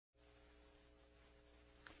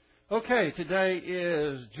Okay, today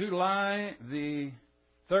is July the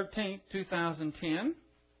 13th, 2010.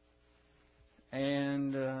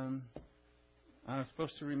 And I was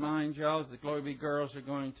supposed to remind y'all that the Glory Be Girls are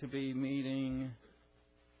going to be meeting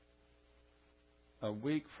a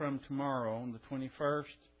week from tomorrow on the 21st.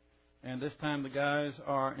 And this time the guys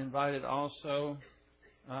are invited also.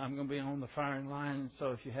 I'm going to be on the firing line,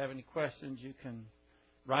 so if you have any questions, you can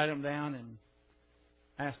write them down and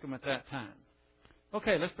ask them at that time.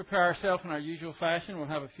 Okay, let's prepare ourselves in our usual fashion. We'll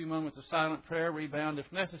have a few moments of silent prayer, rebound if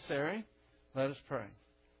necessary. Let us pray.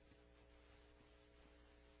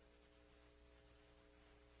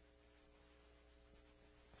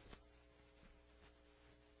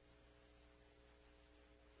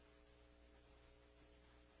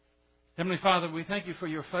 Heavenly Father, we thank you for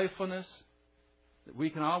your faithfulness, that we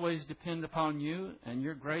can always depend upon you, and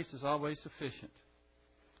your grace is always sufficient.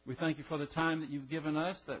 We thank you for the time that you've given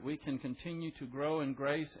us, that we can continue to grow in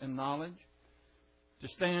grace and knowledge, to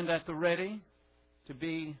stand at the ready, to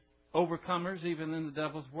be overcomers even in the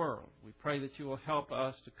devil's world. We pray that you will help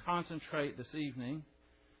us to concentrate this evening,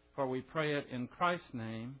 for we pray it in Christ's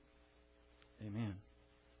name. Amen.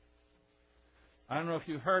 I don't know if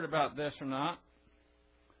you heard about this or not.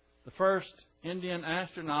 The first Indian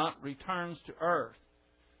astronaut returns to Earth.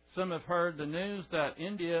 Some have heard the news that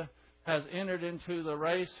India has entered into the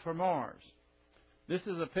race for Mars. This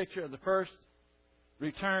is a picture of the first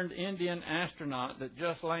returned Indian astronaut that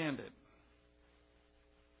just landed.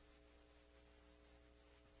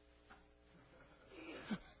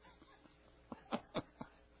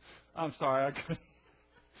 I'm sorry,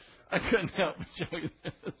 I couldn't help but show you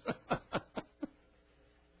this.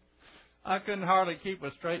 I couldn't hardly keep a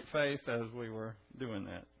straight face as we were doing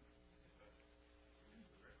that.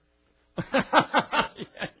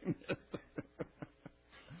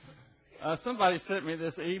 Somebody sent me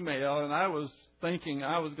this email, and I was thinking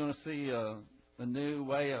I was going to see a new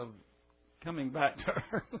way of coming back to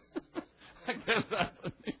Earth. I guess that's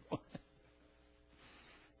a new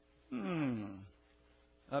way.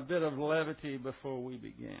 A bit of levity before we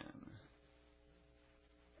begin.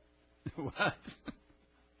 What?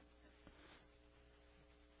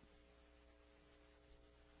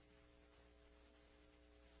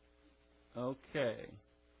 Okay.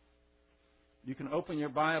 You can open your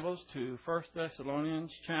Bibles to 1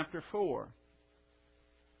 Thessalonians chapter 4.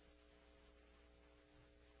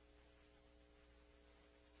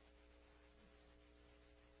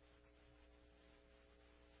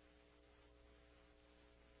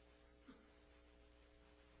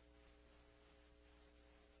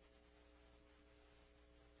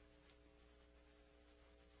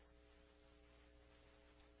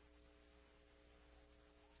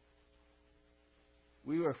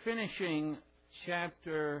 We were finishing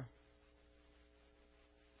chapter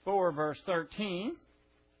 4, verse 13.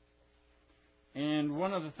 And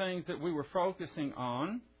one of the things that we were focusing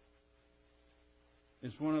on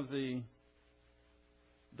is one of the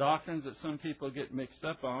doctrines that some people get mixed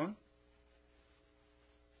up on.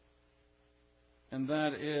 And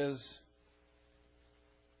that is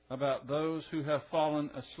about those who have fallen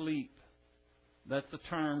asleep. That's a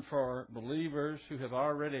term for believers who have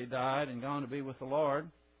already died and gone to be with the Lord.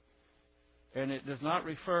 And it does not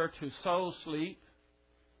refer to soul sleep.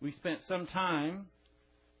 We spent some time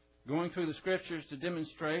going through the Scriptures to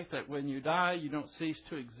demonstrate that when you die, you don't cease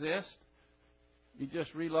to exist. You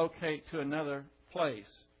just relocate to another place.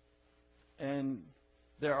 And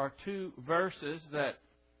there are two verses that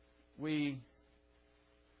we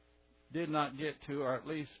did not get to, or at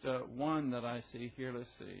least one that I see here. Let's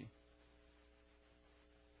see.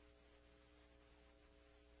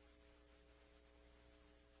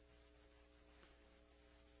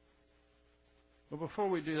 But before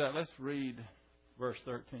we do that, let's read verse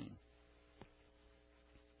 13.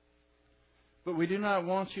 But we do not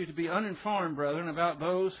want you to be uninformed, brethren, about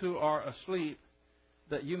those who are asleep,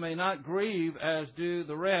 that you may not grieve as do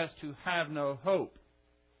the rest who have no hope.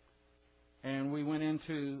 And we went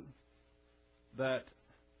into that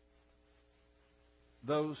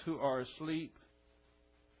those who are asleep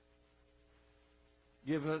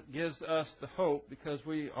gives us the hope because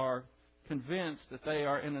we are convinced that they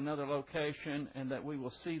are in another location and that we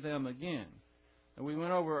will see them again. And we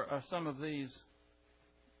went over some of these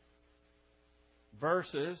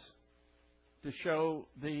verses to show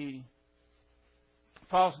the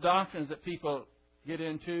false doctrines that people get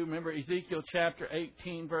into. Remember Ezekiel chapter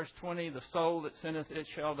 18, verse 20, the soul that sinneth, it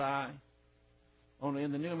shall die. Only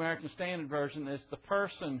in the New American Standard Version, it's the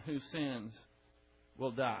person who sins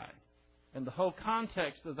will die. And the whole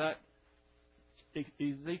context of that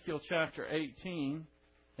Ezekiel chapter 18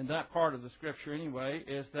 in that part of the Scripture anyway,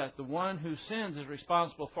 is that the one who sins is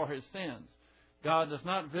responsible for his sins. God does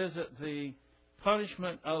not visit the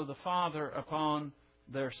punishment of the father upon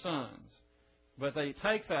their sons. But they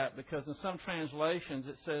take that because in some translations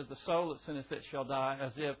it says the soul that sinneth it shall die,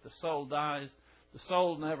 as if the soul dies. The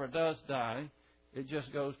soul never does die. It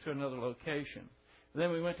just goes to another location.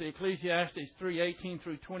 Then we went to Ecclesiastes 3:18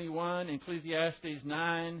 through 21, Ecclesiastes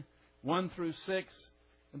 9, 1 through 6.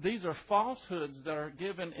 And these are falsehoods that are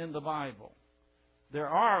given in the Bible. There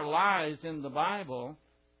are lies in the Bible,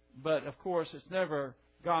 but of course it's never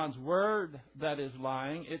God's Word that is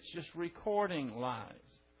lying. It's just recording lies.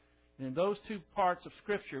 And in those two parts of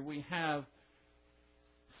Scripture, we have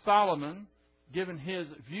Solomon given his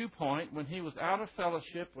viewpoint when he was out of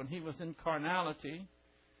fellowship, when he was in carnality.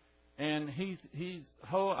 And his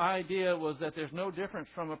whole idea was that there's no difference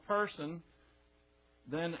from a person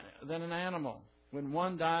than an animal. When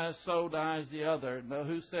one dies, so dies the other. Now,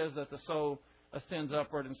 who says that the soul ascends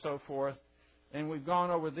upward and so forth? And we've gone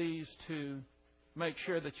over these to make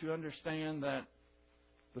sure that you understand that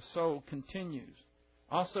the soul continues.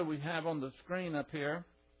 Also, we have on the screen up here,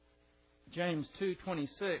 James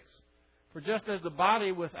 2:26. For just as the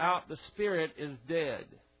body without the spirit is dead.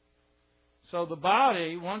 So the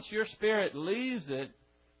body, once your spirit leaves it,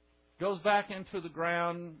 goes back into the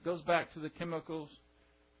ground, goes back to the chemicals.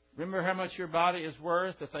 Remember how much your body is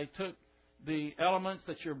worth? If they took the elements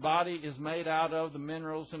that your body is made out of, the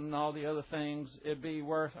minerals and all the other things, it'd be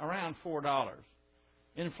worth around $4.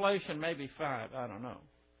 Inflation maybe $5, I don't know.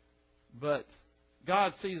 But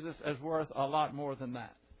God sees us as worth a lot more than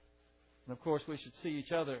that. And of course, we should see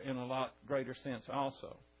each other in a lot greater sense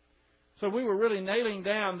also. So we were really nailing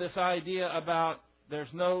down this idea about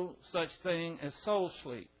there's no such thing as soul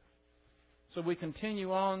sleep. So we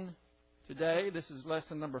continue on today. This is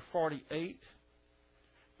lesson number 48.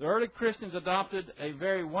 The early Christians adopted a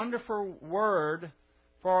very wonderful word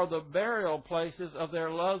for the burial places of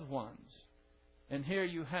their loved ones. And here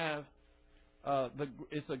you have,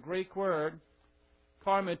 it's a Greek word,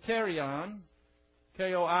 koimeterion,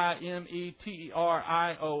 Koimeterion.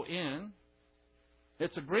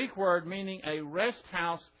 It's a Greek word meaning a rest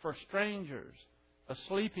house for strangers, a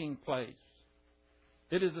sleeping place.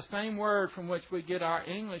 It is the same word from which we get our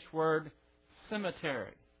English word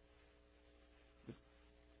cemetery. The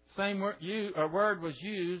same word was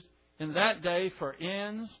used in that day for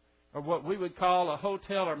inns, or what we would call a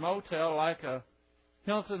hotel or motel, like a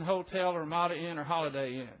Hilton Hotel, Ramada Inn, or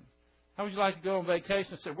Holiday Inn. How would you like to go on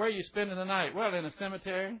vacation and say, where are you spending the night? Well, in a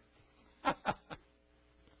cemetery.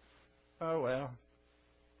 Oh, well.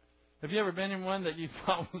 Have you ever been in one that you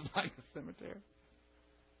thought was like a cemetery?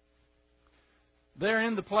 They're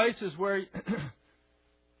in the places where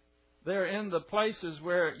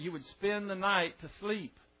you would spend the night to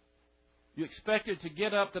sleep. You expected to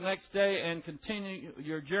get up the next day and continue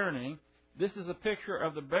your journey. This is a picture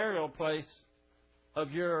of the burial place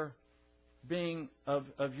of your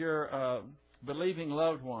believing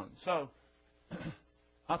loved one. So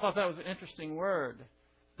I thought that was an interesting word,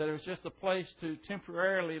 that it was just a place to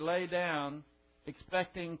temporarily lay down,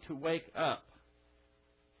 expecting to wake up.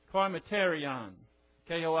 Koimeterion,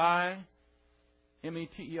 Koimeterion.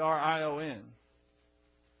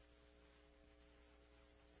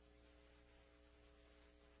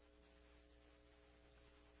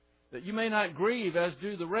 That you may not grieve as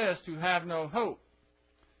do the rest who have no hope.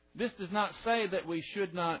 This does not say that we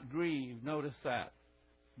should not grieve. Notice that.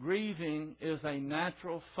 Grieving is a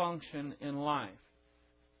natural function in life.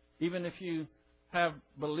 Even if you have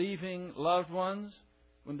believing loved ones,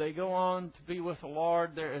 when they go on to be with the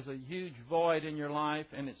Lord, there is a huge void in your life,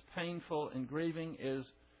 and it's painful, and grieving is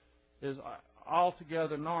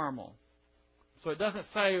altogether normal. So it doesn't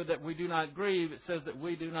say that we do not grieve. It says that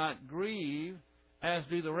we do not grieve as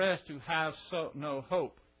do the rest who have no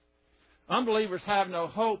hope. Unbelievers have no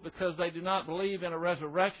hope because they do not believe in a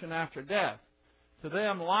resurrection after death. To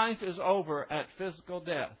them, life is over at physical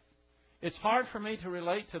death. It's hard for me to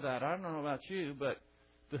relate to that. I don't know about you, but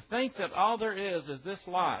to think that all there is this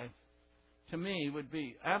life, to me, would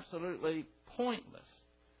be absolutely pointless.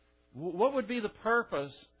 What would be the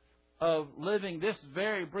purpose of living this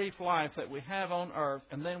very brief life that we have on earth,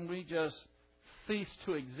 and then we just cease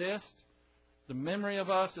to exist? The memory of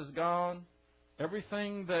us is gone.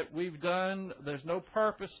 Everything that we've done, there's no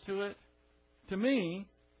purpose to it. To me,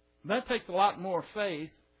 that takes a lot more faith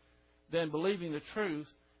than believing the truth,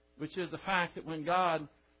 which is the fact that when God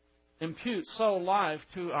imputes soul life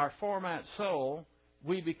to our format soul,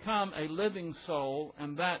 we become a living soul,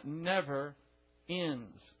 and that never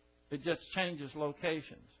ends. It just changes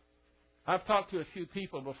locations. I've talked to a few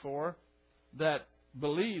people before that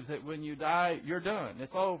believe that when you die, you're done.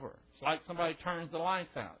 It's over. It's like somebody turns the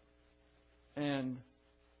lights out. And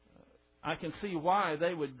I can see why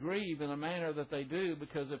they would grieve in a manner that they do,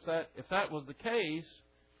 because if that was the case,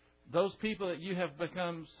 those people that you have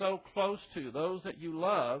become so close to, those that you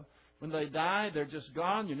love, when they die, they're just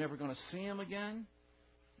gone. You're never going to see them again.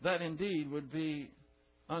 That indeed would be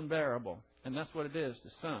unbearable. And that's what it is to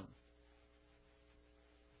some.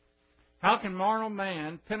 How can mortal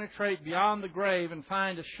man penetrate beyond the grave and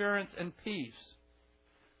find assurance and peace?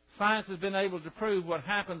 Science has been able to prove what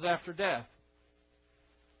happens after death.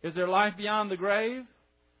 Is there life beyond the grave?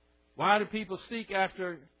 Why do people seek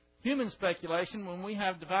after human speculation when we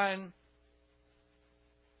have divine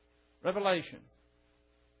revelation?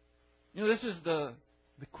 You know, this is the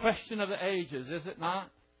question of the ages, is it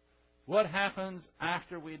not? What happens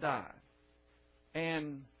after we die?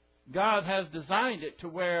 And God has designed it to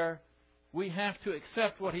where we have to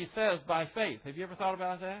accept what He says by faith. Have you ever thought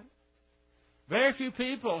about that? Very few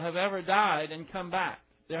people have ever died and come back.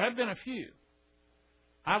 There have been a few.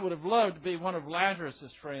 I would have loved to be one of Lazarus'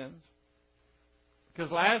 friends,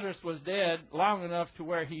 because Lazarus was dead long enough to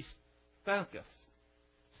where he stunketh.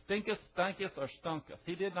 Stinketh, or stunketh.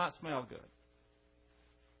 He did not smell good.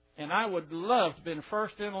 And I would love to have been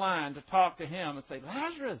first in line to talk to him and say,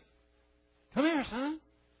 Lazarus, come here, son.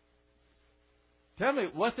 Tell me,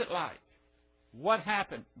 what's it like? What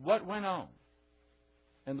happened? What went on?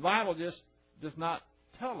 And the Bible just does not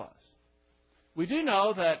tell us. We do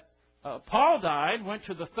know that Paul died, went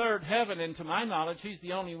to the third heaven, and to my knowledge, he's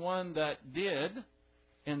the only one that did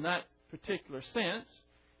in that particular sense.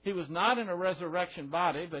 He was not in a resurrection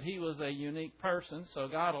body, but he was a unique person, so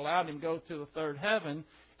God allowed him to go to the third heaven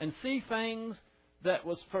and see things that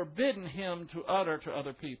was forbidden him to utter to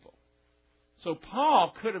other people. So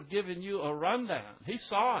Paul could have given you a rundown. He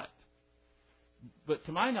saw it. But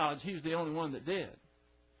to my knowledge, he was the only one that did.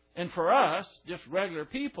 And for us, just regular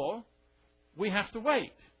people, we have to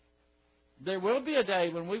wait. There will be a day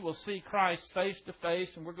when we will see Christ face to face,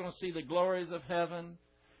 and we're going to see the glories of heaven.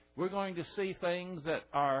 We're going to see things that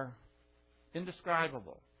are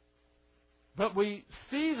indescribable. But we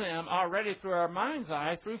see them already through our mind's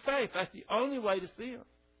eye, through faith. That's the only way to see them.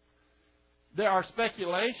 There are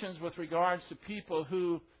speculations with regards to people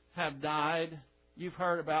who have died. You've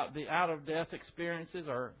heard about the out-of-death experiences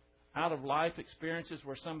or out-of-life experiences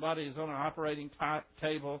where somebody is on an operating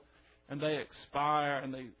table and they expire,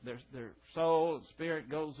 and their soul and spirit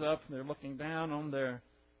goes up, and they're looking down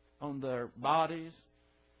on their bodies.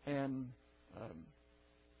 And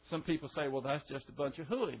some people say, well, that's just a bunch of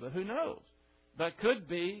hooey, but who knows? That could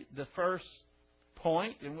be the first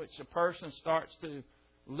point in which a person starts to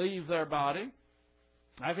leave their body.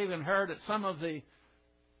 I've even heard that some of the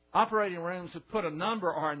operating rooms have put a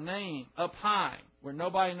number or a name up high where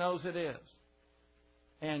nobody knows it is.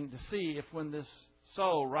 And to see if when this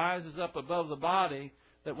soul rises up above the body,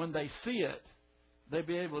 that when they see it, they'll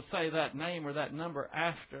be able to say that name or that number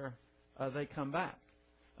after they come back.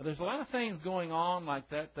 There's a lot of things going on like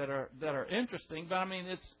that are interesting, but I mean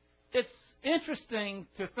it's interesting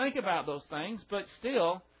to think about those things, but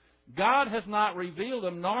still, God has not revealed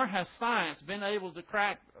them, nor has science been able to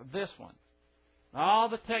crack this one. All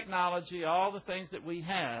the technology, all the things that we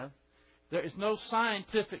have, there is no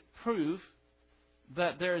scientific proof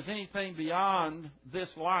that there is anything beyond this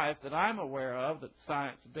life that I'm aware of that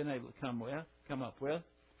science has been able to come up with.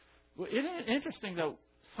 Well, isn't it interesting, though?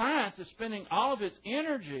 Science is spending all of its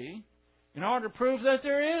energy in order to prove that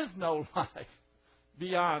there is no life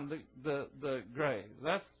beyond the grave.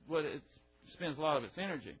 That's what it spends a lot of its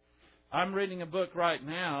energy. I'm reading a book right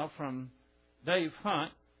now from Dave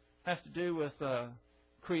Hunt. It has to do with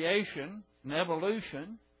creation and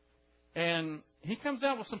evolution. And he comes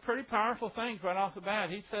out with some pretty powerful things right off the bat.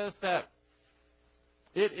 He says that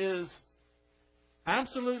it is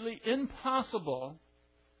absolutely impossible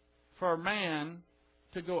for man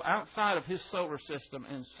to go outside of his solar system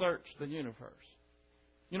and search the universe.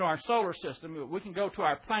 You know, our solar system, we can go to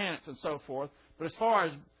our planets and so forth, but as far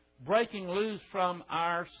as breaking loose from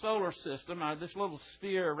our solar system, this little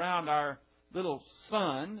sphere around our little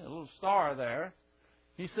sun, a little star there,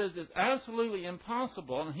 he says it's absolutely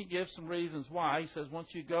impossible, and he gives some reasons why. He says once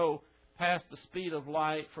you go past the speed of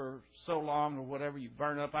light for so long or whatever, you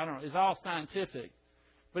burn up. I don't know. It's all scientific.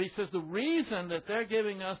 But he says the reason that they're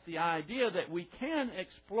giving us the idea that we can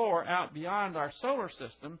explore out beyond our solar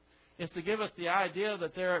system is to give us the idea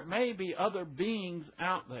that there may be other beings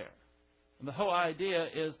out there. And the whole idea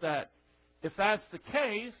is that if that's the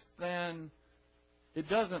case, then it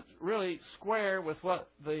doesn't really square with what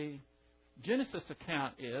the Genesis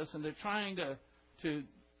account is, and they're trying to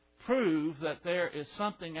prove that there is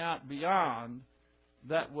something out beyond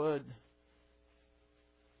that would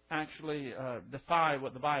actually defy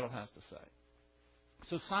what the Bible has to say.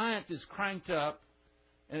 So science is cranked up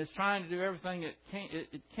and is trying to do everything it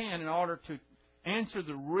can in order to answer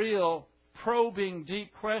the real probing,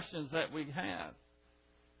 deep questions that we have.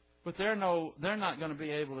 But they're not going to be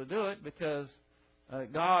able to do it because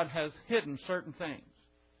God has hidden certain things.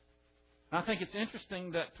 And I think it's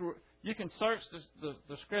interesting that you can search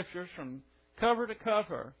the Scriptures from cover to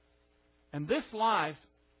cover, and this life,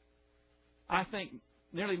 I think,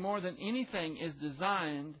 nearly more than anything, is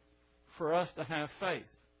designed for us to have faith.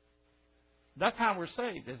 That's how we're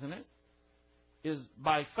saved, isn't it? Is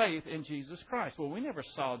by faith in Jesus Christ. Well, we never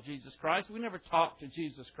saw Jesus Christ. We never talked to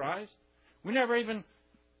Jesus Christ. We never even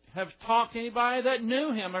have talked to anybody that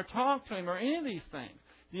knew Him or talked to Him or any of these things.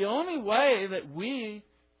 The only way that we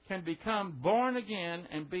can become born again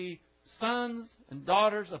and be sons and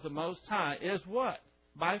daughters of the Most High is what?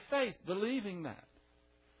 By faith, believing that.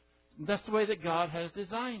 That's the way that God has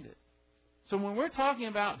designed it. So when we're talking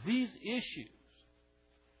about these issues,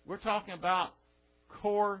 we're talking about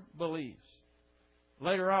core beliefs.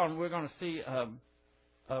 Later on, we're going to see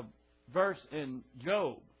a verse in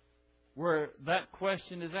Job where that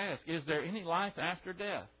question is asked. Is there any life after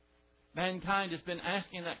death? Mankind has been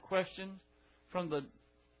asking that question from the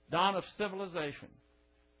dawn of civilization.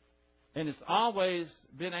 And it's always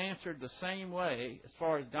been answered the same way as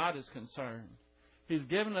far as God is concerned. He's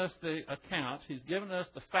given us the accounts. He's given us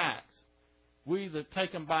the facts. We either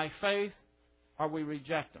take them by faith or we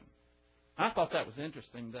reject them. I thought that was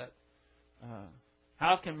interesting, that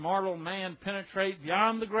how can mortal man penetrate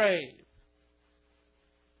beyond the grave?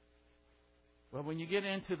 Well, when you get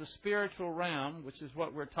into the spiritual realm, which is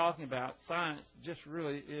what we're talking about, science just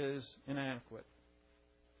really is inadequate.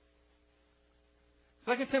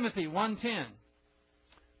 2 Timothy 1:10.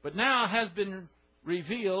 But now has been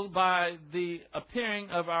revealed by the appearing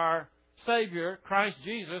of our Savior, Christ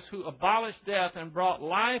Jesus, who abolished death and brought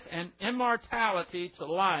life and immortality to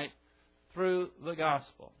light through the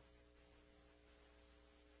gospel.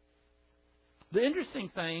 The interesting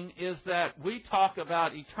thing is that we talk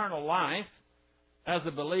about eternal life as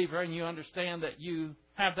a believer, and you understand that you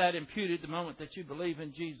have that imputed the moment that you believe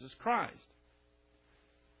in Jesus Christ.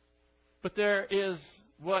 But there is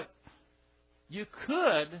what you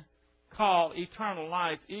could call eternal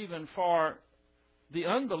life even for the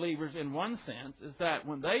unbelievers in one sense, is that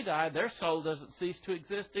when they die, their soul doesn't cease to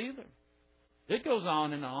exist either. It goes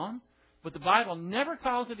on, but the Bible never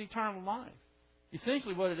calls it eternal life.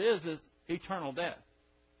 Essentially what it is eternal death.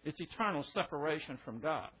 It's eternal separation from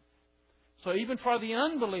God. So even for the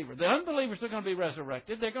unbelievers are going to be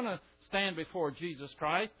resurrected. They're going to stand before Jesus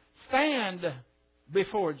Christ. Stand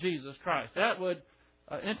before Jesus Christ. That would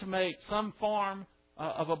intimate some form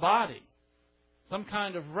of a body, some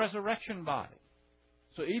kind of resurrection body.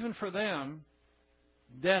 So even for them,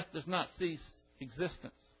 death does not cease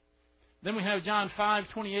existence. Then we have John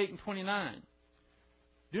 5:28 and 29.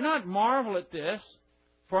 Do not marvel at this,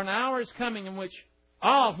 for an hour is coming in which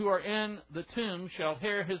all who are in the tomb shall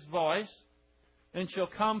hear His voice and shall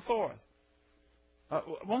come forth. I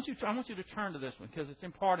want you to turn to this one because it's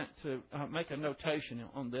important to make a notation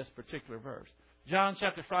on this particular verse. John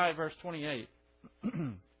chapter 5, verse 28.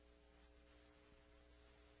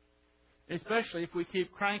 Especially if we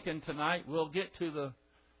keep cranking tonight, we'll get to the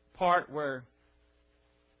part where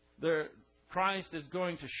Christ is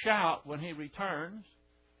going to shout when He returns.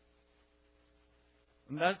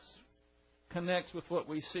 And that connects with what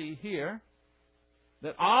we see here,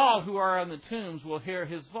 that all who are in the tombs will hear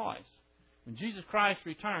His voice. When Jesus Christ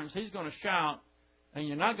returns, He's going to shout, and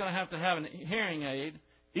you're not going to have a hearing aid.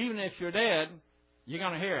 Even if you're dead, you're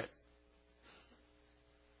going to hear it.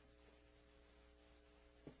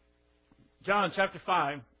 John chapter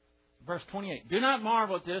 5, verse 28. Do not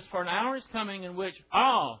marvel at this, for an hour is coming in which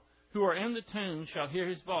all who are in the tomb shall hear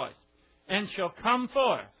His voice, and shall come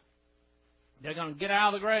forth. They're going to get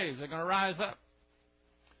out of the graves. They're going to rise up.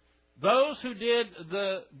 Those who did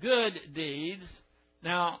the good deeds.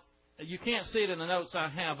 Now, you can't see it in the notes I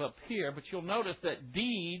have up here, but you'll notice that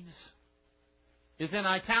deeds is in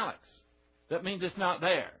italics. That means it's not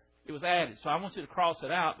there. It was added. So I want you to cross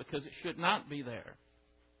it out because it should not be there.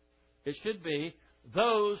 It should be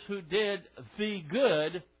those who did the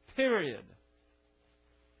good, period.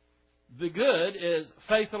 The good is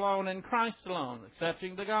faith alone in Christ alone,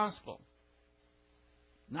 accepting the gospel.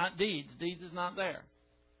 Not deeds. Deeds is not there.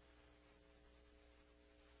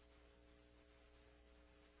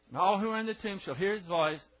 And all who are in the tomb shall hear His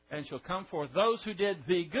voice and shall come forth. Those who did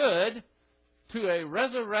the good to a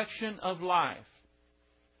resurrection of life.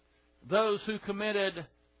 Those who committed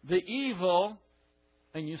the evil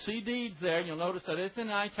And you see deeds there, and you'll notice that it's in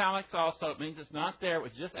italics also. It means it's not there. It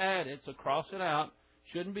was just added, so cross it out.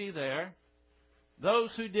 Shouldn't be there. Those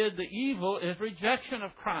who did the evil is rejection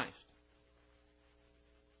of Christ.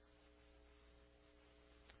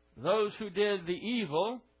 Those who did the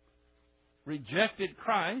evil rejected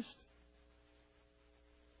Christ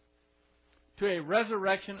to a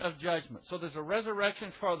resurrection of judgment. So there's a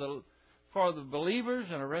resurrection for the believers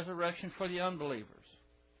and a resurrection for the unbelievers.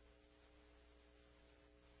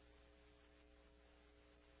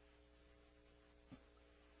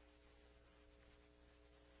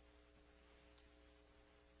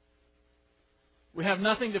 We have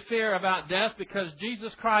nothing to fear about death because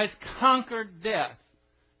Jesus Christ conquered death.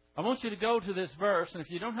 I want you to go to this verse, and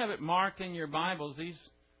if you don't have it marked in your Bibles, these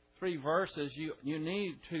 3 verses, you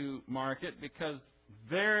need to mark it because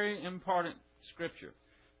very important Scripture.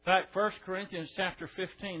 In fact, 1 Corinthians chapter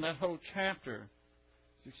 15, that whole chapter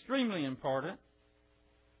is extremely important.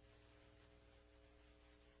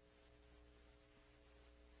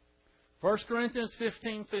 First Corinthians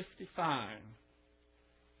 15:55.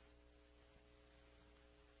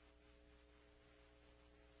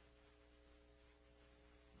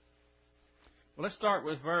 Let's start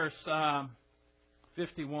with verse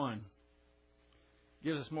 51.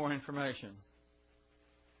 Gives us more information.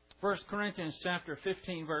 1 Corinthians chapter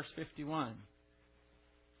 15, verse 51.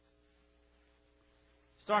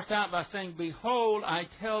 Starts out by saying, "Behold, I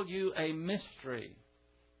tell you a mystery."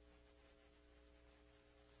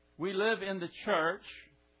 We live in the church,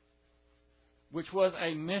 which was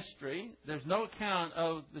a mystery. There's no account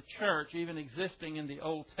of the church even existing in the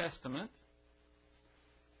Old Testament.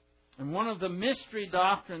 And one of the mystery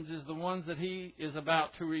doctrines is the ones that he is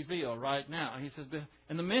about to reveal right now. He says,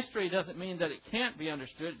 and the mystery doesn't mean that it can't be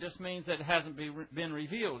understood. It just means that it hasn't been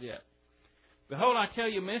revealed yet. "Behold, I tell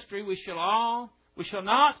you a mystery. We shall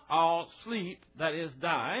not all sleep, that is,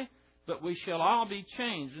 die, but we shall all be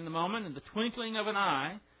changed in the moment, in the twinkling of an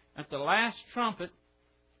eye, at the last trumpet.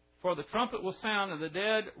 For the trumpet will sound, and the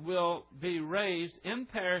dead will be raised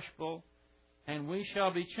imperishable, and we shall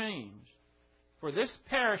be changed. For this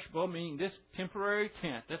perishable," meaning this temporary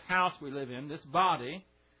tent, this house we live in, this body,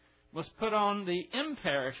 "must put on the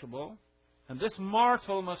imperishable, and this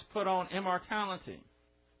mortal must put on immortality.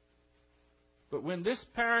 But when this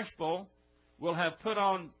perishable will have put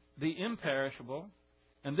on the imperishable,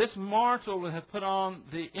 and this mortal will have put on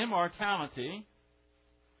the immortality,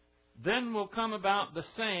 then will come about the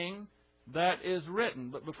saying that is written."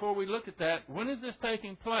 But before we look at that, when is this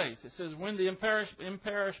taking place? It says when the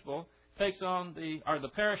imperishable takes on the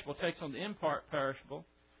perishable takes on the imperishable,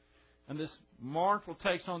 and this mortal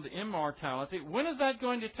takes on the immortality. When is that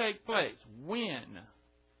going to take place? When?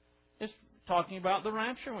 It's talking about the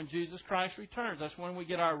rapture, when Jesus Christ returns. That's when we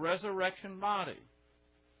get our resurrection body.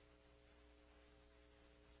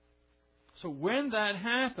 So when that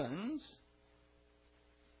happens,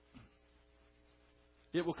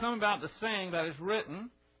 it will come about the saying that is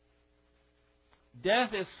written,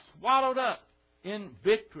 "Death is swallowed up in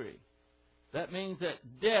victory." That means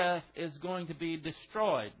that death is going to be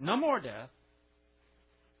destroyed. No more death.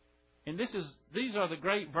 And these are the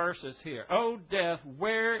great verses here. "O death,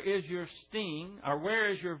 where is your sting?" Or "Where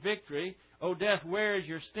is your victory? O death, where is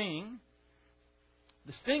your sting?"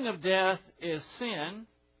 The sting of death is sin,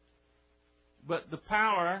 but the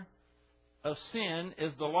power of sin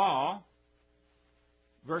is the law.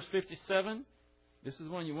 Verse 57, this is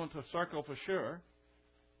one you want to circle for sure.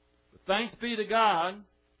 "But thanks be to God,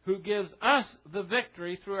 who gives us the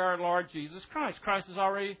victory through our Lord Jesus Christ." Christ has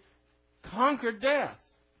already conquered death.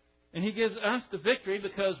 And He gives us the victory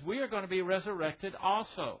because we are going to be resurrected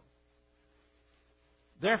also.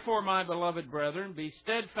 "Therefore, my beloved brethren, be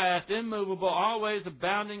steadfast, immovable, always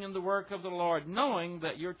abounding in the work of the Lord, knowing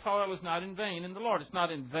that your toil is not in vain in the Lord." It's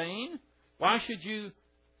not in vain. Why should you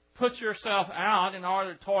put yourself out in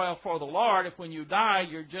order to toil for the Lord if when you die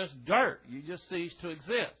you're just dirt? You just cease to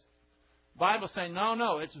exist. The Bible is saying,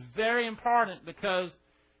 no, it's very important because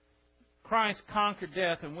Christ conquered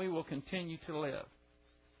death and we will continue to live.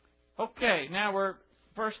 Okay, now we're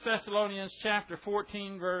 1 Thessalonians chapter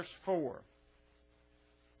 14, verse 4.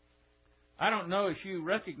 I don't know if you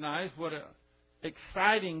recognize what an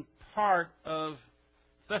exciting part of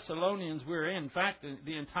Thessalonians we're in. In fact,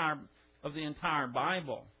 the entire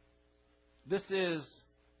Bible. This is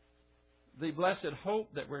the blessed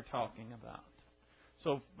hope that we're talking about.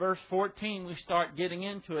 So verse 14, we start getting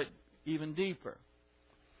into it even deeper.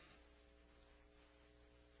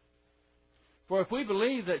 "For if we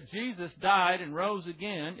believe that Jesus died and rose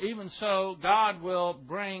again, even so God will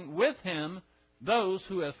bring with Him those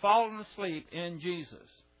who have fallen asleep in Jesus."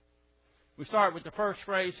 We start with the first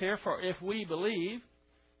phrase here, "for if we believe."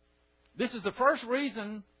 This is the first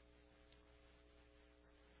reason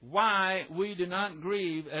why we do not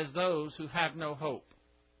grieve as those who have no hope.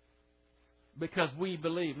 Because we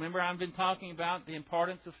believe. Remember, I've been talking about the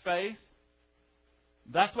importance of faith.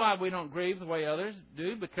 That's why we don't grieve the way others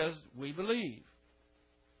do, because we believe.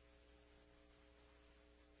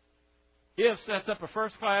 If sets up a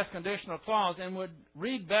first-class conditional clause and would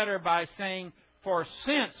read better by saying, for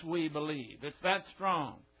since we believe. It's that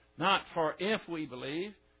strong. Not for if we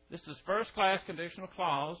believe. This is first-class conditional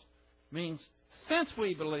clause. Means since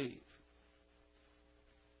we believe.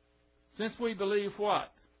 Since we believe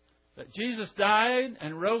what? That Jesus died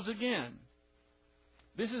and rose again.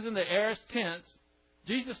 This is in the aorist tense.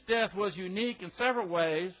 Jesus' death was unique in several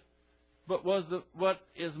ways, but what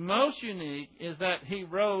is most unique is that He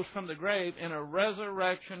rose from the grave in a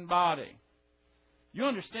resurrection body. You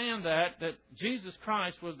understand that Jesus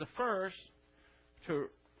Christ was the first to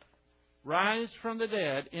rise from the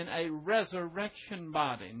dead in a resurrection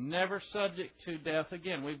body, never subject to death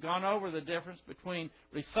again. We've gone over the difference between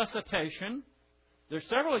resuscitation. There's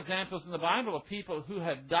several examples in the Bible of people who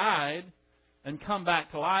have died and come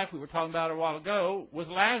back to life. We were talking about it a while ago with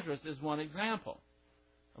Lazarus is one example.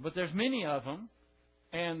 But there's many of them,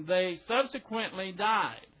 and they subsequently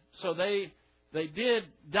died. So they did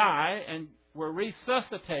die and were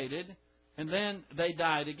resuscitated, and then they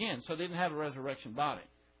died again. So they didn't have a resurrection body.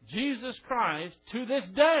 Jesus Christ, to this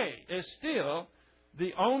day, is still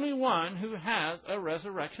the only one who has a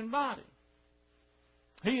resurrection body.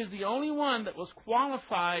 He is the only one that was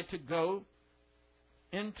qualified to go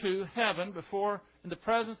into heaven in the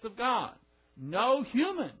presence of God. No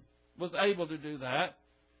human was able to do that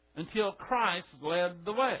until Christ led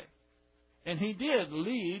the way. And He did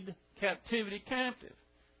lead captivity captive.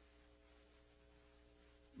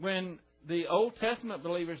 When the Old Testament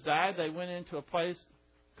believers died, they went into a place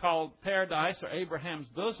called paradise or Abraham's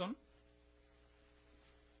bosom.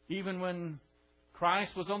 Even when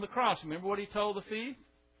Christ was on the cross, remember what He told the thief?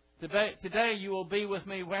 Today you will be with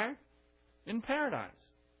me where? In paradise.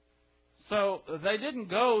 So they didn't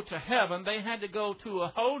go to heaven. They had to go to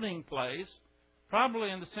a holding place,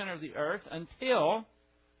 probably in the center of the earth, until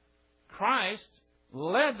Christ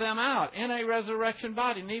led them out in a resurrection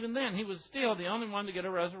body. And even then, He was still the only one to get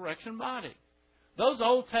a resurrection body. Those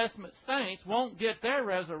Old Testament saints won't get their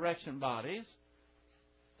resurrection bodies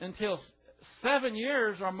until 7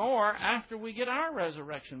 years or more after we get our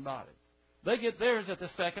resurrection body. They get theirs at the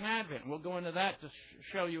second advent. We'll go into that to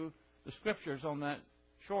show you the scriptures on that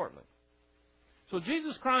shortly. So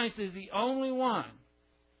Jesus Christ is the only one.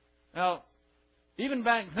 Now, even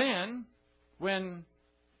back then, when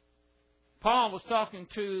Paul was talking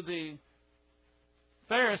to the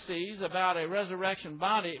Pharisees about a resurrection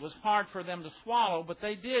body, it was hard for them to swallow, but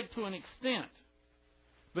they did to an extent.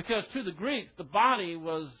 Because to the Greeks, the body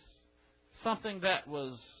was something that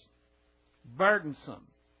was burdensome.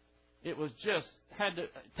 It was just,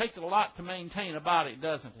 it takes a lot to maintain a body,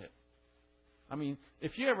 doesn't it? I mean,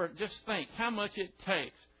 if you ever just think how much it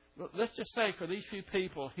takes, let's just say for these few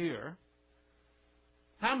people here,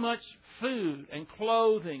 how much food and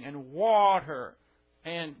clothing and water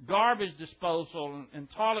and garbage disposal and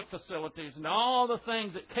toilet facilities and all the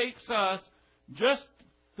things that keeps us just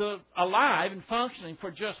alive and functioning for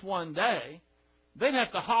just one day, they'd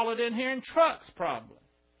have to haul it in here in trucks probably.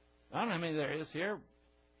 I don't know how many there is here.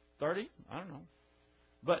 30? I don't know.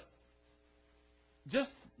 But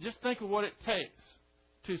just think of what it takes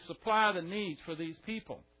to supply the needs for these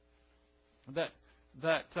people.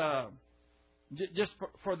 Just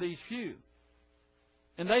for these few.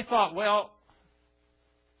 And they thought, well,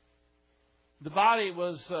 the body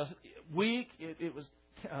was weak. It was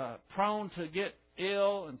prone to get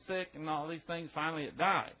ill and sick and all these things. Finally, it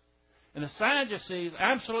died. And the Sadducees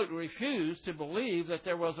absolutely refused to believe that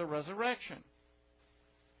there was a resurrection.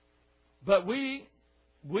 But we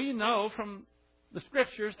know from the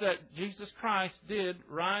Scriptures that Jesus Christ did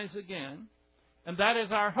rise again, and that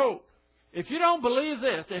is our hope. If you don't believe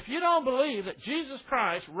this, if you don't believe that Jesus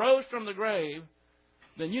Christ rose from the grave,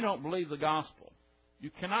 then you don't believe the gospel.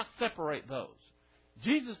 You cannot separate those.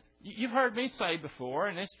 Jesus, you've heard me say before,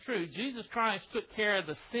 and it's true, Jesus Christ took care of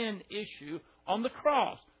the sin issue on the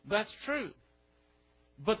cross. That's true.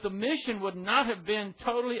 But the mission would not have been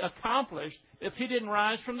totally accomplished if He didn't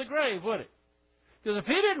rise from the grave, would it? Because if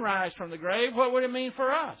He didn't rise from the grave, what would it mean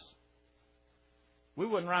for us? We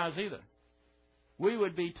wouldn't rise either. We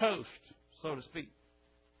would be toast, so to speak,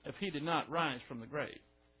 if He did not rise from the grave.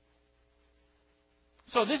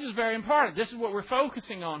 So this is very important. This is what we're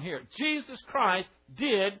focusing on here. Jesus Christ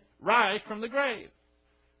did rise from the grave.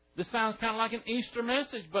 This sounds kind of like an Easter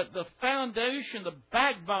message, but the foundation, the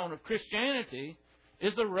backbone of Christianity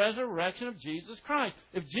is the resurrection of Jesus Christ.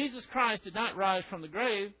 If Jesus Christ did not rise from the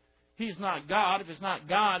grave, He's not God. If it's not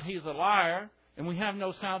God, He's a liar, and we have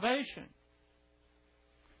no salvation.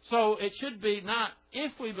 So it should be not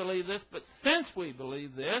if we believe this, but since we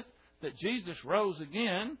believe this, that Jesus rose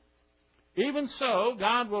again, even so,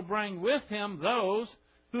 God will bring with Him those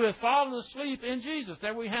who have fallen asleep in Jesus.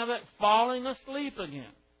 There we have that falling asleep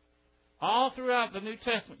again. All throughout the New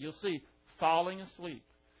Testament, you'll see falling asleep.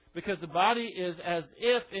 Because the body is as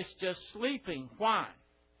if it's just sleeping. Why?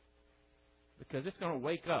 Because it's going to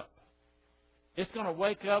wake up. It's going to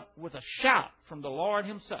wake up with a shout from the Lord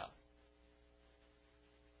Himself.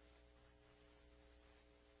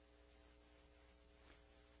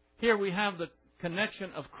 Here we have the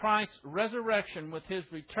connection of Christ's resurrection with His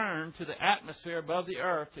return to the atmosphere above the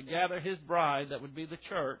earth to gather His bride, that would be the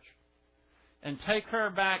church, and take her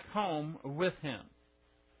back home with Him.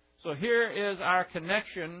 So here is our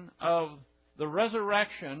connection of the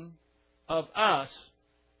resurrection of us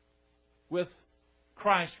with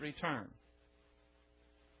Christ's return.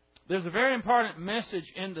 There's a very important message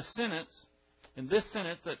in this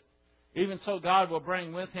sentence, that even so God will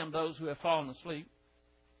bring with Him those who have fallen asleep.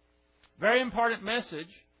 Very important message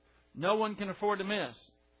no one can afford to miss.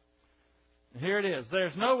 Here it is.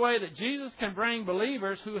 There's no way that Jesus can bring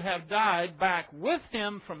believers who have died back with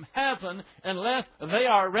Him from heaven unless they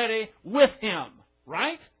are ready with Him.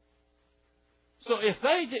 Right? So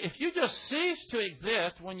if you just cease to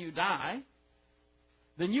exist when you die,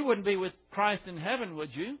 then you wouldn't be with Christ in heaven,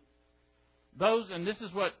 would you? And this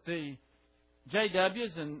is what the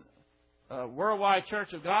JWs and Worldwide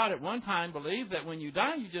Church of God at one time believed, that when you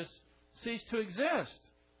die, you just cease to exist.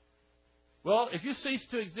 Well, if you cease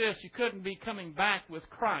to exist, you couldn't be coming back with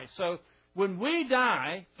Christ. So when we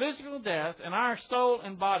die, physical death, and our soul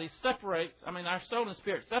and body separates, our soul and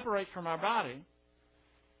spirit separates from our body,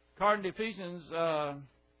 according to Ephesians,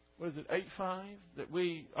 8:5, that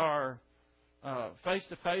we are face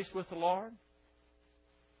to face with the Lord.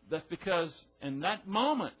 That's because in that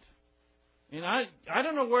moment, I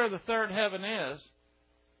don't know where the third heaven is,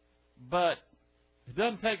 but it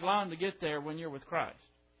doesn't take long to get there when you're with Christ.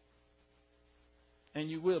 And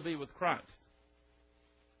you will be with Christ.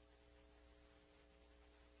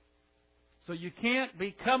 So you can't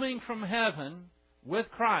be coming from heaven with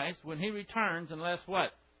Christ when He returns unless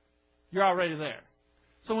what? You're already there.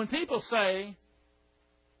 So when people say,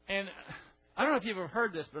 and I don't know if you've ever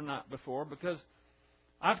heard this or not before, because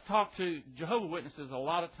I've talked to Jehovah's Witnesses a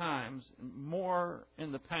lot of times, more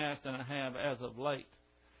in the past than I have as of late.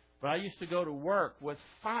 But I used to go to work with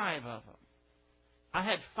 5 of them. I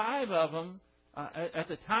had 5 of them. At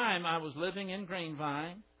the time, I was living in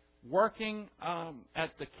Greenvine, working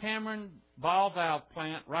at the Cameron Ball Valve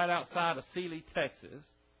plant right outside of Sealy, Texas.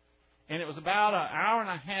 And it was about an hour and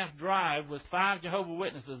a half drive with 5 Jehovah's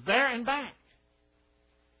Witnesses there and back.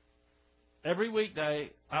 Every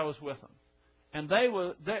weekday, I was with them. And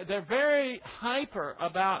they're very hyper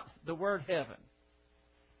about the word heaven.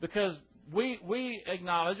 Because we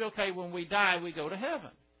acknowledge, okay, when we die, we go to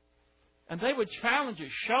heaven. And they would challenge you,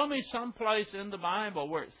 show me some place in the Bible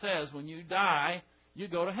where it says when you die, you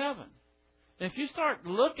go to heaven. And if you start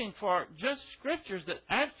looking for just scriptures that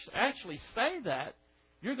actually say that,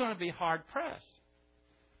 you're going to be hard-pressed.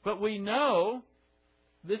 But we know,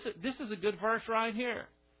 this is a good verse right here,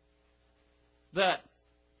 that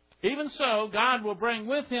even so, God will bring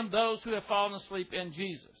with Him those who have fallen asleep in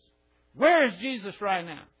Jesus. Where is Jesus right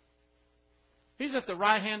now? He's at the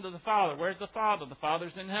right hand of the Father. Where's the Father? The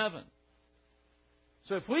Father's in heaven.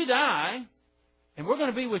 So if we die, and we're going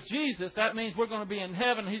to be with Jesus, that means we're going to be in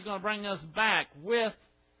heaven. He's going to bring us back with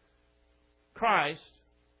Christ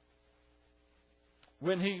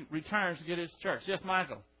when He returns to get His church. Yes,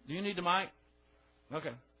 Michael. Do you need the mic? Okay.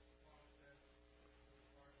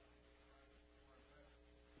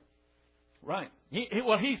 Right.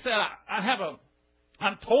 He said,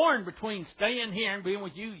 I'm torn between staying here and being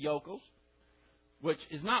with you, yokels, which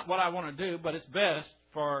is not what I want to do, but it's best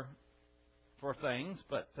for things.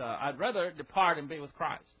 But I'd rather depart and be with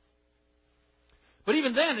Christ. But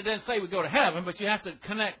even then, it doesn't say we go to heaven, but you have to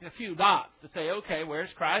connect a few dots to say, okay, where's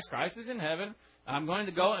Christ? Christ is in heaven. I'm going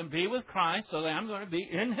to go and be with Christ, so that I'm going to be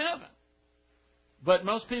in heaven. But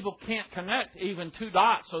most people can't connect even 2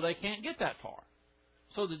 dots, so they can't get that far.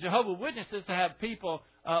 So the Jehovah's Witnesses have people,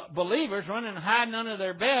 believers, running and hiding under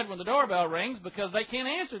their bed when the doorbell rings because they can't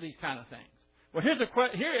answer these kind of things. Well,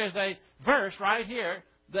 here is a verse right here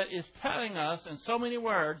that is telling us in so many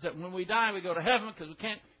words that when we die, we go to heaven because we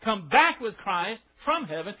can't come back with Christ from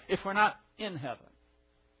heaven if we're not in heaven.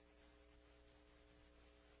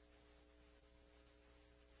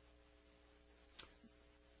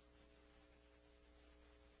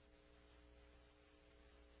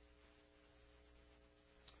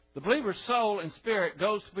 The believer's soul and spirit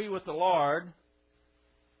goes to be with the Lord,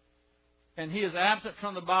 and he is absent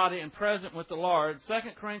from the body and present with the Lord.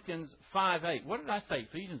 2 Corinthians 5:8. What did I say?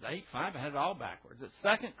 Ephesians 8:5? I had it all backwards. It's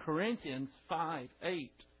 2 Corinthians 5:8.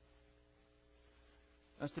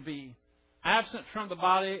 That's to be absent from the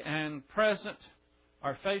body and present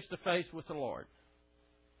or face to face with the Lord.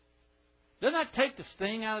 Doesn't that take the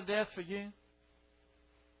sting out of death for you?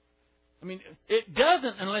 I mean, it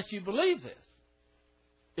doesn't unless you believe this.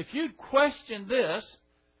 If you'd question this,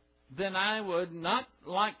 then I would not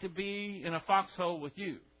like to be in a foxhole with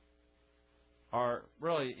you, or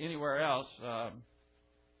really anywhere else.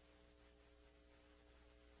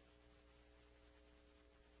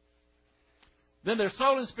 Then their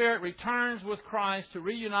soul and spirit returns with Christ to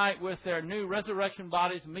reunite with their new resurrection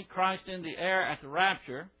bodies and meet Christ in the air at the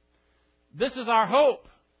rapture. This is our hope.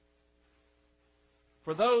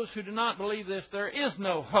 For those who do not believe this, there is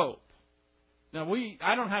no hope. Now,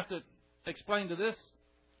 I don't have to explain to this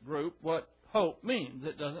group what hope means.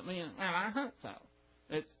 It doesn't mean, I hope so.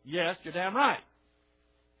 It's, yes, you're damn right.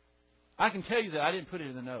 I can tell you that I didn't put it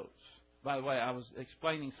in the notes. By the way, I was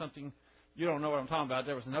explaining something. You don't know what I'm talking about.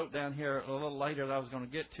 There was a note down here a little later that I was going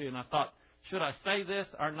to get to, and I thought, should I say this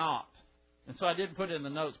or not? And so I didn't put it in the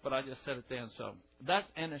notes, but I just said it then. So that's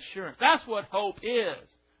an assurance. That's what hope is.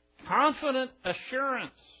 Confident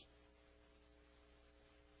assurance.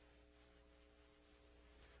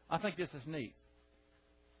 I think this is neat.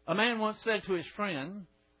 A man once said to his friend,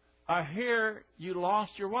 I hear you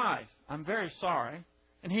lost your wife. I'm very sorry.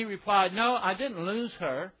 And he replied, no, I didn't lose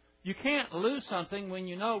her. You can't lose something when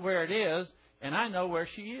you know where it is, and I know where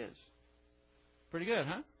she is. Pretty good,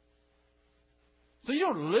 huh? So you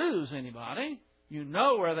don't lose anybody. You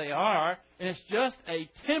know where they are, and it's just a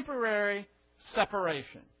temporary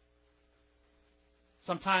separation.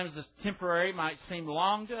 Sometimes this temporary might seem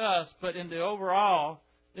long to us, but in the overall,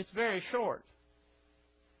 it's very short.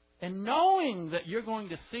 And knowing that you're going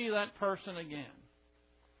to see that person again.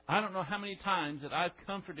 I don't know how many times that I've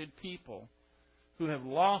comforted people who have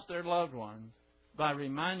lost their loved ones by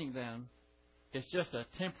reminding them it's just a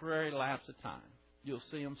temporary lapse of time. You'll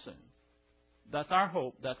see them soon. That's our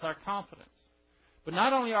hope. That's our confidence. But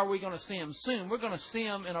not only are we going to see them soon, we're going to see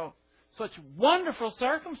them in such wonderful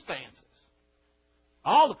circumstances.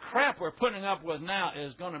 All the crap we're putting up with now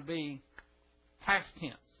is going to be past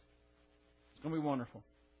tense. It's going to be wonderful.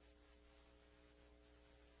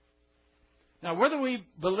 Now, whether we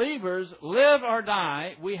believers live or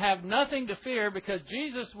die, we have nothing to fear because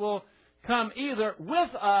Jesus will come either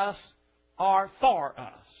with us or for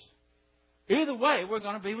us. Either way, we're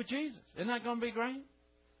going to be with Jesus. Isn't that going to be great?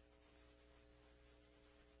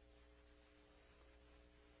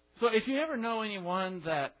 So if you ever know anyone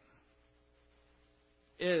that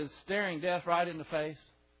is staring death right in the face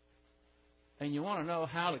and you want to know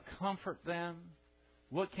how to comfort them,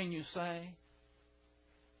 what can you say?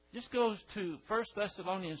 Just go to 1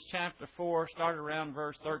 Thessalonians chapter 4, start around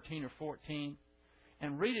verse 13 or 14,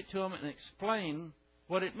 and read it to them and explain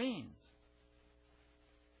what it means.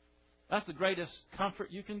 That's the greatest comfort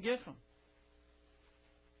you can give them.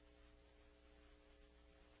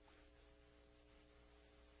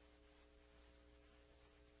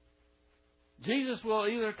 Jesus will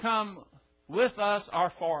either come with us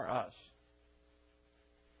or for us.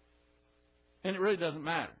 And it really doesn't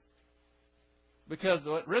matter. Because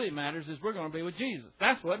what really matters is we're going to be with Jesus.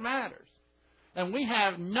 That's what matters. And we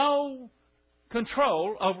have no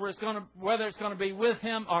control over whether it's going to be with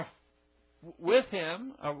Him or we're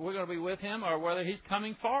going to be with Him, or whether He's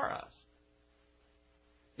coming for us.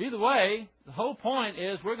 Either way, the whole point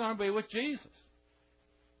is we're going to be with Jesus.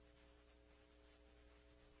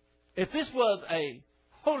 If this was a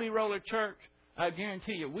holy roller church, I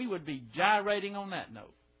guarantee you we would be gyrating on that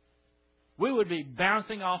note. We would be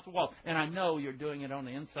bouncing off the wall. And I know you're doing it on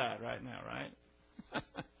the inside right now, right?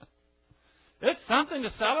 It's something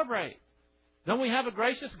to celebrate. Don't we have a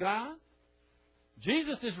gracious God?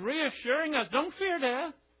 Jesus is reassuring us, don't fear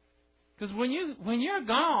death. Because when you're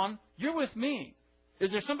gone, you're with me.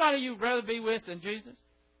 Is there somebody you'd rather be with than Jesus?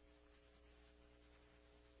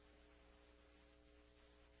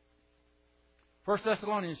 First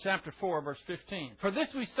Thessalonians chapter 4, verse 15. For this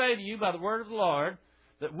we say to you by the word of the Lord,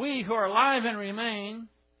 that we who are alive and remain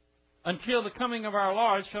until the coming of our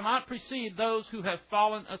Lord shall not precede those who have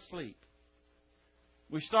fallen asleep.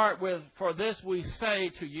 We start with, for this we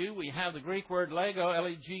say to you. We have the Greek word lego,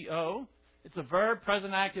 L-E-G-O. It's a verb,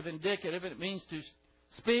 present active indicative, and it means to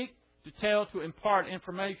speak, to tell, to impart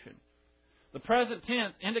information. The present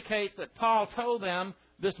tense indicates that Paul told them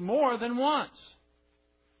this more than once.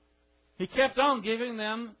 He kept on giving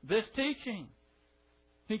them this teaching.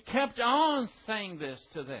 He kept on saying this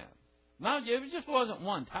to them. No, it just wasn't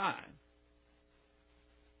one time.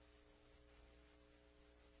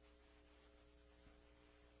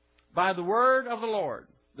 By the word of the Lord.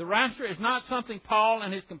 The rapture is not something Paul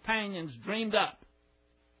and his companions dreamed up.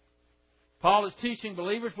 Paul is teaching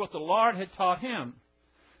believers what the Lord had taught him.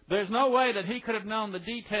 There's no way that he could have known the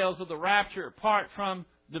details of the rapture apart from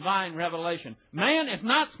divine revelation. Man is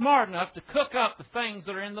not smart enough to cook up the things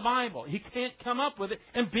that are in the Bible. He can't come up with it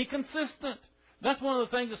and be consistent. That's one of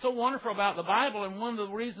the things that's so wonderful about the Bible, and one of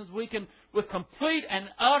the reasons we can, with complete and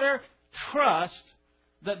utter trust,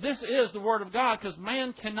 that this is the Word of God, because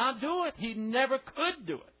man cannot do it. He never could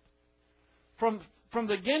do it. From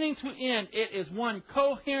beginning to end, it is one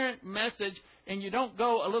coherent message, and you don't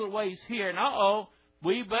go a little ways here, and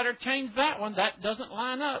we better change that one. That doesn't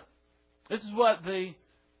line up. This is what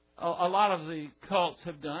a lot of the cults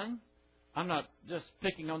have done. I'm not just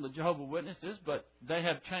picking on the Jehovah's Witnesses, but they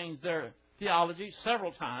have changed their theology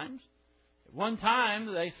several times. At one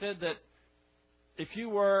time, they said that if you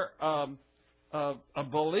were a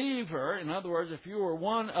believer, in other words, if you were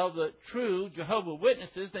one of the true Jehovah's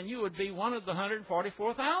Witnesses, then you would be one of the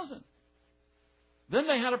 144,000. Then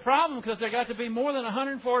they had a problem because there got to be more than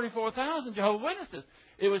 144,000 Jehovah's Witnesses.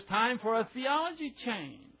 It was time for a theology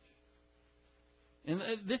change. And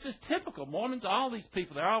this is typical. Mormons, all these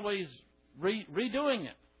people, they're always redoing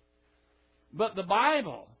it. But the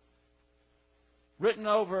Bible, written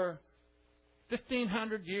over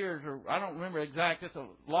 1,500 years, or I don't remember exactly, it's a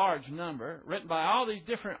large number, written by all these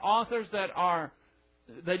different authors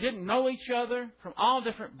they didn't know each other, from all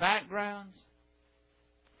different backgrounds,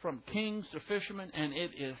 from kings to fishermen, and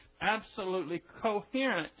it is absolutely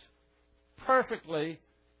coherent, perfectly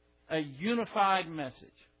a unified message.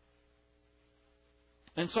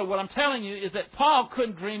 And so what I'm telling you is that Paul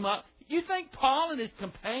couldn't dream up. You think Paul and his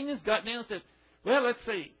companions got down and said, well, let's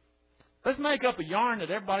see. Let's make up a yarn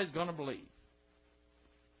that everybody's going to believe.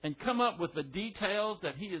 And come up with the details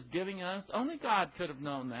that he is giving us. Only God could have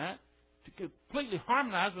known that. To completely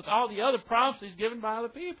harmonize with all the other prophecies given by other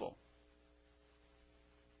people.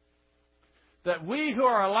 That we who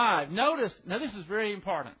are alive, notice, now this is very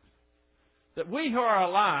important. That we who are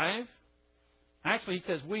alive, actually he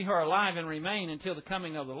says we who are alive and remain until the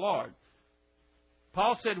coming of the Lord.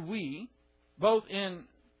 Paul said we, both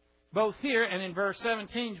here and in verse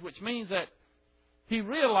 17, which means that he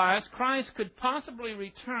realized Christ could possibly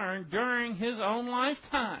return during his own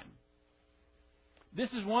lifetime.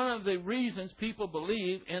 This is one of the reasons people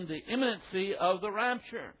believe in the imminency of the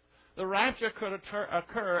rapture. The rapture could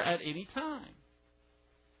occur at any time.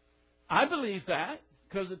 I believe that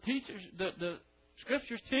because the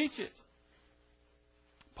Scriptures teach it.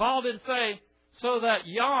 Paul didn't say, so that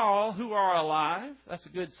y'all who are alive, that's a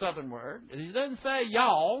good Southern word. He doesn't say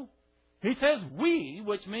y'all. He says we,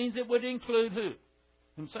 which means it would include who?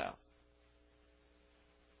 Himself.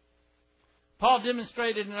 Paul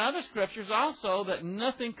demonstrated in other Scriptures also that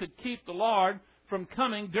nothing could keep the Lord from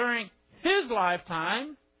coming during his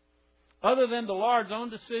lifetime other than the Lord's own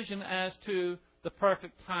decision as to the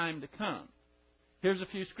perfect time to come. Here's a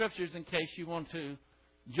few Scriptures in case you want to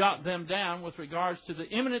jot them down with regards to the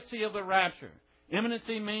imminency of the rapture.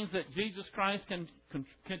 Imminency means that Jesus Christ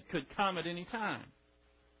could come at any time.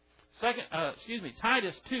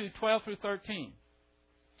 Titus 2:12 through 13.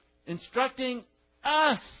 Instructing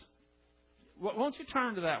us. Won't you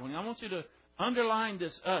turn to that one? I want you to underline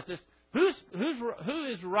this us. Who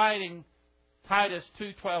is writing Titus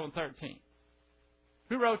 2:12 and 13?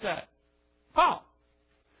 Who wrote that? Paul.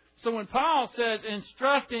 So when Paul says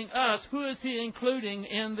instructing us, who is he including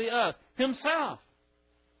in the us? Himself.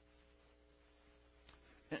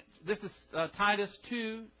 This is Titus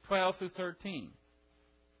 2:12 through 13.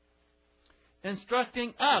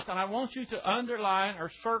 Instructing us, and I want you to underline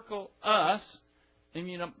or circle us, and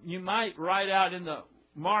you might write out in the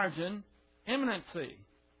margin, imminency.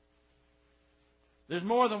 There's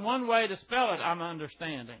more than one way to spell it, I'm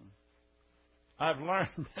understanding. I've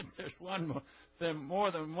learned that there's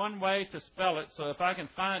more than one way to spell it, so if I can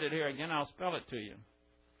find it here again, I'll spell it to you.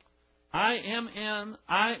 I-M-M-I-N-E-N-C-Y.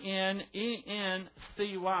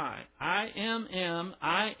 I-M-M-I-N-E-N-C-Y.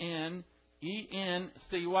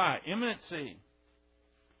 Imminency.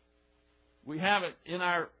 We have it in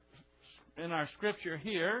our Scripture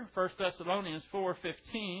here, 1 Thessalonians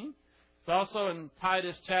 4:15. It's also in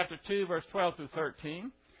Titus chapter 2, verse 12 through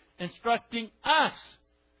 13. Instructing us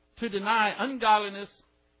to deny ungodliness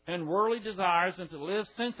and worldly desires and to live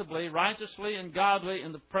sensibly, righteously, and godly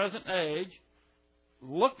in the present age,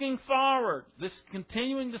 looking forward, this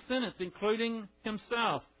continuing the sentence, including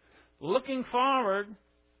himself, looking forward,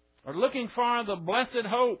 or looking for the blessed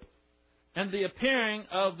hope and the appearing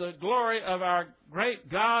of the glory of our great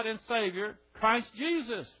God and Savior, Christ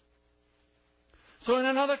Jesus. So in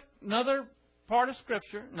another part of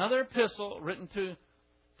Scripture, another epistle written to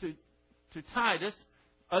Titus,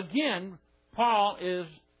 again, Paul is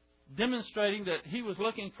demonstrating that he was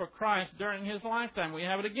looking for Christ during his lifetime. We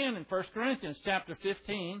have it again in 1 Corinthians chapter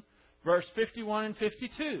 15, verse 51 and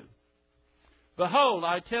 52. Behold,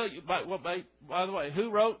 I tell you, by the way, who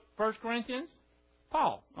wrote 1 Corinthians?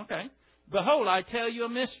 Paul. Okay. Behold, I tell you a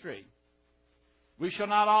mystery. We shall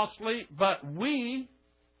not all sleep, but we...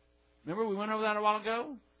 Remember we went over that a while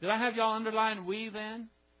ago? Did I have y'all underline we then?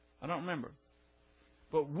 I don't remember.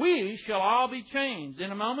 But we shall all be changed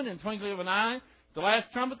in a moment, in the twinkling of an eye. The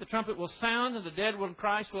last trumpet, the trumpet will sound, and the dead in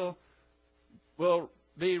Christ will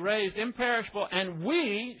be raised imperishable, and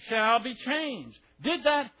we shall be changed. Did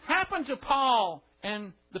that happen to Paul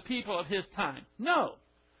and the people of his time? No.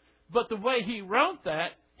 But the way he wrote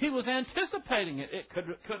that, he was anticipating it. It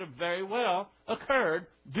could have very well occurred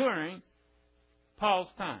during Paul's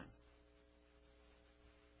time.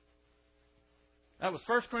 That was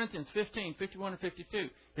 1 Corinthians 15, 51 and 52.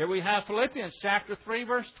 Here we have Philippians chapter 3,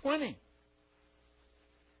 verse 20.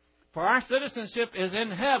 For our citizenship is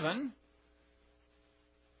in heaven.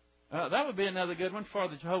 That would be another good one for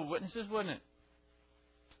the Jehovah's Witnesses, wouldn't it?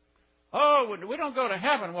 Oh, we don't go to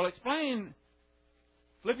heaven. Well, explain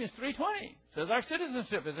Philippians 3:20. It says our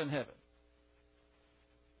citizenship is in heaven.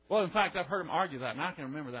 Well, in fact, I've heard them argue that, and I can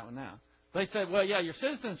remember that one now. They said, well, yeah, your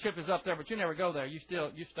citizenship is up there, but you never go there. You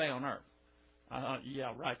stay on earth.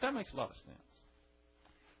 Yeah, right. That makes a lot of sense.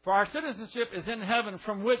 For our citizenship is in heaven,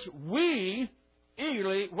 from which we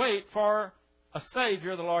eagerly wait for a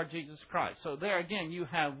Savior, the Lord Jesus Christ. So there again, you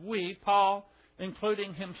have we, Paul,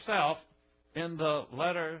 including himself in the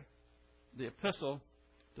letter, the epistle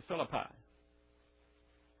to Philippi.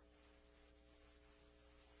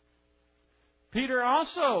 Peter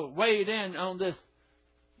also weighed in on this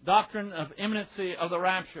doctrine of imminency of the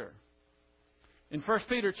rapture. In 1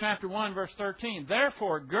 Peter chapter 1, verse 13,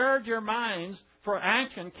 therefore, gird your minds for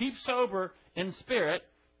action, keep sober in spirit,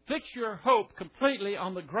 fix your hope completely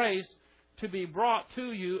on the grace to be brought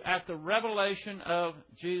to you at the revelation of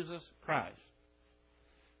Jesus Christ.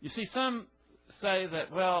 You see, some say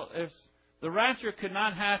that, well, if the rapture could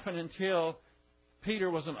not happen until Peter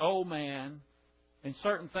was an old man and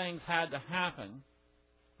certain things had to happen,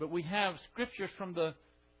 but we have scriptures from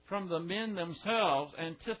the men themselves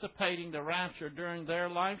anticipating the rapture during their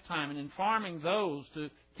lifetime and informing those to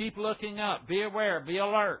keep looking up, be aware, be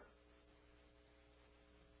alert.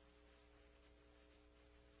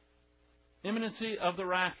 Imminency of the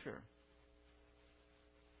rapture.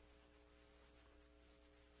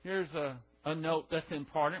 Here's a note that's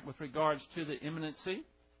important with regards to the imminency.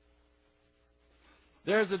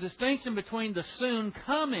 There's a distinction between the soon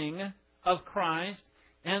coming of Christ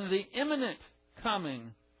and the imminent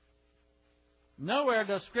coming. Nowhere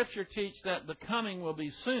does Scripture teach that the coming will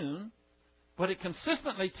be soon, but it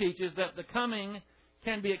consistently teaches that the coming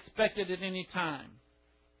can be expected at any time.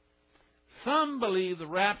 Some believe the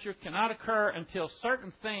rapture cannot occur until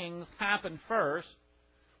certain things happen first,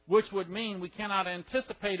 which would mean we cannot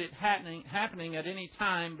anticipate it happening at any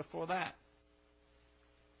time before that.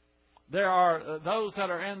 There are those that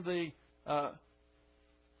are in the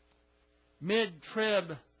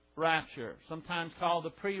mid-trib rapture, sometimes called the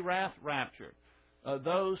pre-wrath rapture.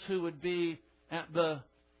 Those who would be at the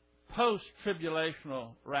post-tribulational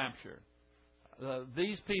rapture.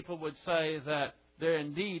 These people would say that there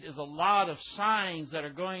indeed is a lot of signs that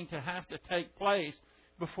are going to have to take place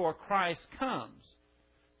before Christ comes.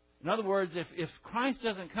 In other words, if Christ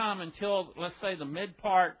doesn't come until, let's say, the mid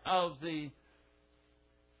part of the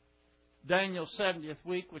Daniel's 70th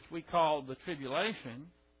week, which we call the tribulation,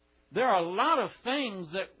 there are a lot of things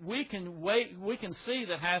that we can see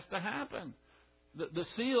that has to happen. The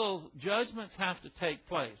seal judgments have to take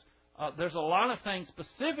place. There's a lot of things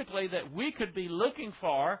specifically that we could be looking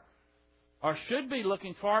for or should be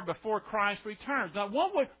looking for before Christ returns. Now,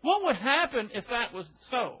 what would happen if that was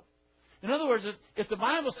so? In other words, if the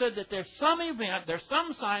Bible said that there's some event, there's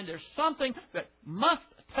some sign, there's something that must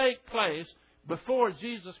take place before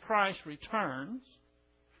Jesus Christ returns,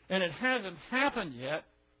 and it hasn't happened yet,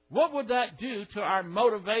 what would that do to our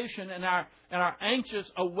motivation and our anxious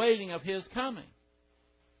awaiting of His coming?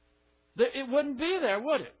 It wouldn't be there,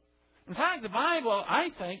 would it? In fact, the Bible, I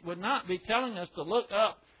think, would not be telling us to look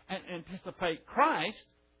up and anticipate Christ.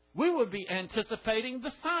 We would be anticipating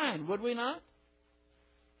the sign, would we not?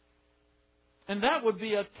 And that would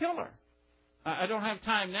be a killer. I don't have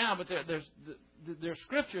time now, but there's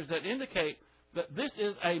scriptures that indicate that this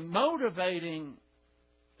is a motivating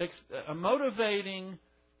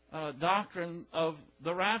doctrine of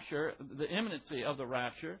the rapture, the imminency of the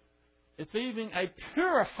rapture. It's even a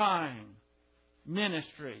purifying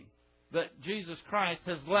ministry that Jesus Christ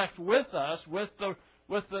has left with us with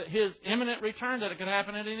His imminent return, that it could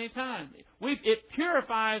happen at any time. It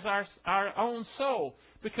purifies our own soul,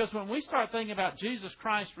 because when we start thinking about Jesus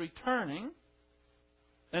Christ returning,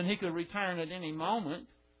 and He could return at any moment,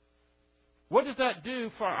 what does that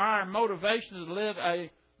do for our motivation to live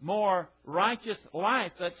a more righteous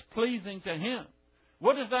life that's pleasing to Him?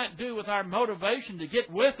 What does that do with our motivation to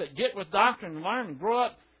get with it, get with doctrine, learn, and grow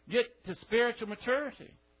up, get to spiritual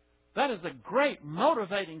maturity? That is a great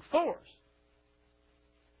motivating force.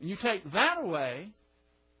 And you take that away,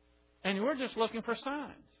 and we're just looking for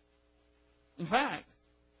signs. In fact,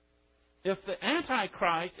 if the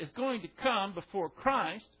Antichrist is going to come before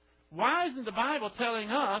Christ, why isn't the Bible telling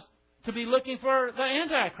us to be looking for the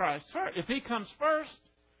Antichrist first? If He comes first,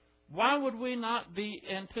 why would we not be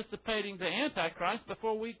anticipating the Antichrist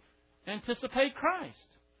before we anticipate Christ?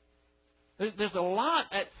 There's a lot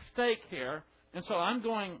at stake here, and so I'm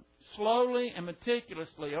going slowly and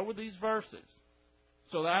meticulously over these verses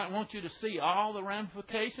so that I want you to see all the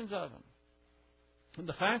ramifications of them. And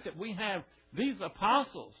the fact that we have these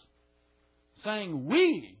apostles saying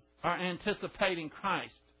we are anticipating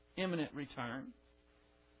Christ's imminent return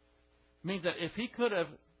means that if He could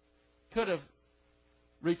have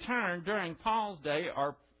returned during Paul's day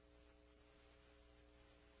or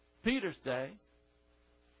Peter's day,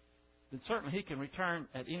 then certainly He can return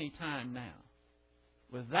at any time now.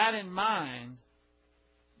 With that in mind,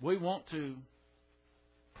 we want to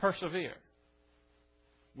persevere.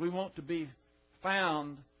 We want to be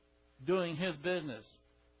found doing His business,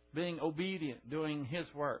 being obedient, doing His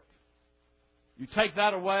work. You take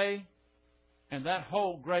that away, and that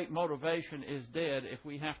whole great motivation is dead if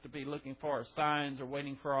we have to be looking for signs or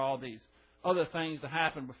waiting for all these other things to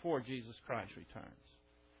happen before Jesus Christ returns.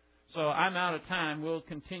 So I'm out of time. We'll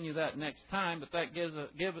continue that next time, but that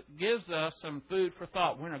gives us some food for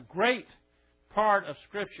thought. We're in a great part of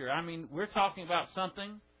Scripture. I mean, we're talking about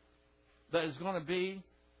something that is going to be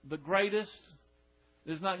the greatest.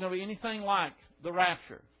 There's not going to be anything like the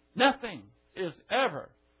rapture. Nothing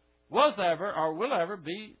was ever, or will ever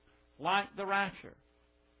be like the rapture.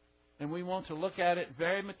 And we want to look at it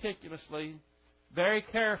very meticulously, very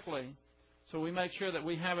carefully, so we make sure that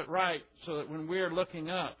we have it right, so that when we're looking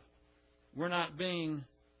up, we're not being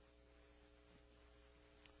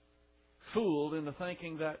fooled into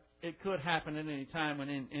thinking that it could happen at any time, when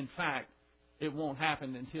in fact it won't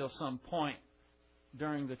happen until some point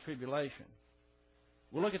during the tribulation.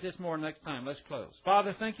 We'll look at this more next time. Let's close.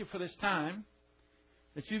 Father, thank You for this time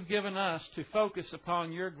that You've given us to focus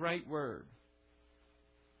upon Your great Word.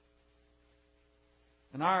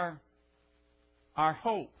 And our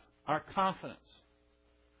hope, our confidence,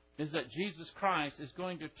 is that Jesus Christ is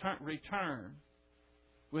going to return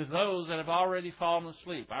with those that have already fallen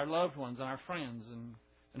asleep, our loved ones and our friends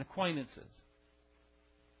and acquaintances.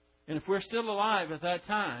 And if we're still alive at that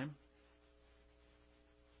time,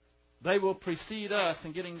 they will precede us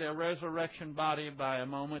in getting their resurrection body by a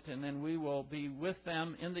moment, and then we will be with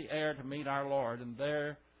them in the air to meet our Lord, and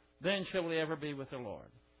then shall we ever be with the Lord.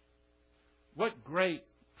 What great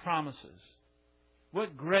promises.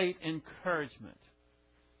 What great encouragement.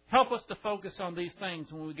 Help us to focus on these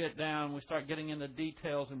things when we get down. We start getting into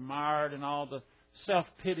details and mired in all the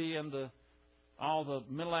self-pity and all the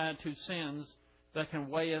middle attitude sins that can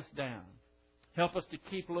weigh us down. Help us to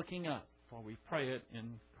keep looking up, for we pray it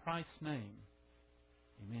in Christ's name.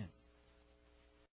 Amen.